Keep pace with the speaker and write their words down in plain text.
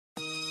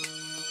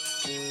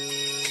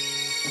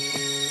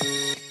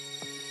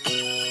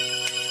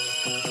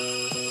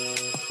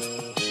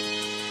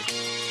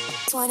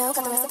610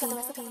 got the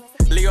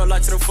recipe. Leo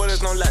light to the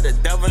fullest, don't let the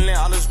devil in.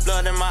 All this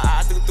blood in my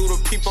eye, through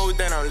the people,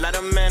 they don't let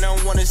them in.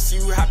 Don't wanna see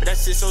you happy, that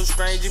shit so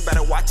strange. You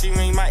better watch him,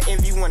 ain't my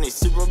envy when they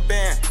super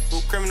band. Who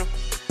criminal?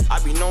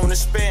 I be known to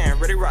spin.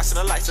 Ready rocks to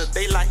the lights of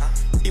daylight.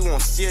 He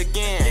won't see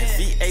again.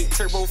 V8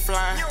 turbo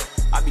flying.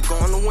 I be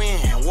going to win.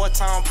 One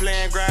time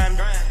playing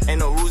grind. Ain't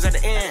no rules at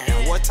the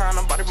end. One time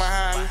nobody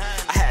behind me.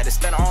 I had to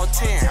stand on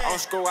 10. On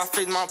scroll, I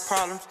faced my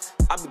problems.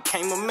 I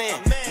became a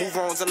man. Move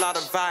on with a lot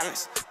of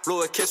violence.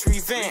 Blow a kiss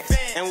revenge.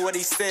 And what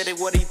he said and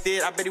what he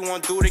did, I bet he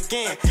won't do it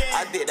again.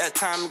 I did that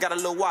time, got a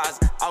little wise.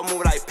 I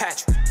move like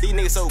Patrick. These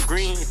niggas so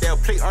green, they'll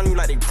play on you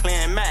like they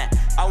playing mad.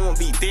 I won't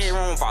be dead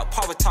wrong if I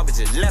pop a topic,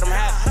 just let him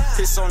have it.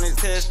 Piss on his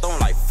headstone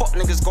like fuck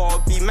niggas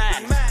gon' be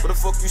mad. What the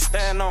fuck you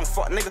stand on,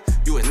 fuck nigga?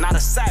 You is not a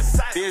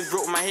savage. Bitch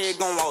broke my head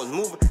going while I was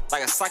moving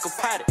like a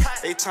psychopathic.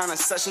 They tryna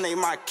assassinate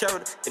my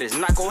character, it is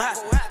not gon'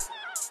 happen.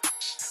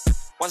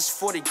 Watch this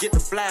 40 get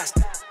the blast.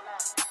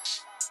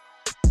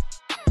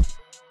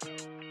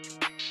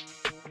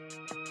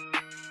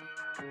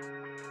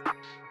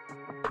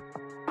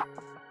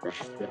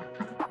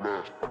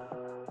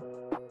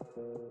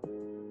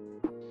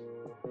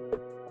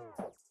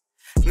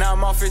 Now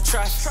I'm off in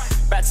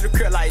traffic, back to the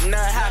crib like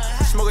nothing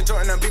happened. Smoke a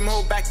joint and beat my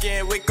whole back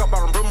in. Wake up, I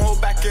done bring my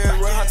whole back in.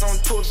 Real hots on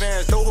 2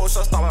 events, no whole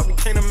shot stop, I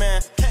became a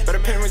man. Better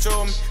pay me,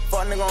 Joe,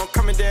 fuck nigga gon'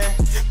 come in there.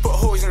 Put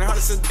hoes in the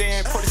hundreds of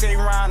den. Police ain't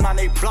round, now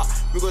they block.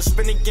 We gon'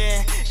 spin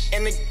again,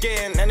 and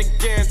again, and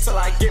again. Till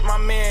I get my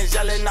mans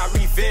yelling out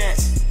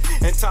revenge.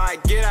 Until I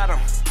get at them.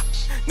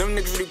 Them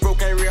niggas really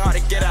broke, ain't real hard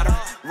to get at them.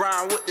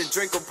 Rhyme with the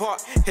Drake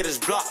apart, hit his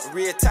block,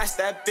 reattach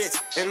that bitch,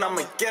 and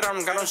I'ma get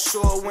him. Got him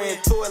sure we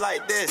into it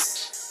like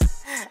this.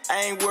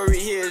 I ain't worried,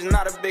 he is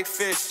not a big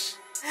fish,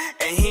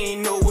 and he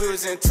ain't know we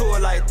was into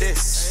it like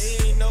this.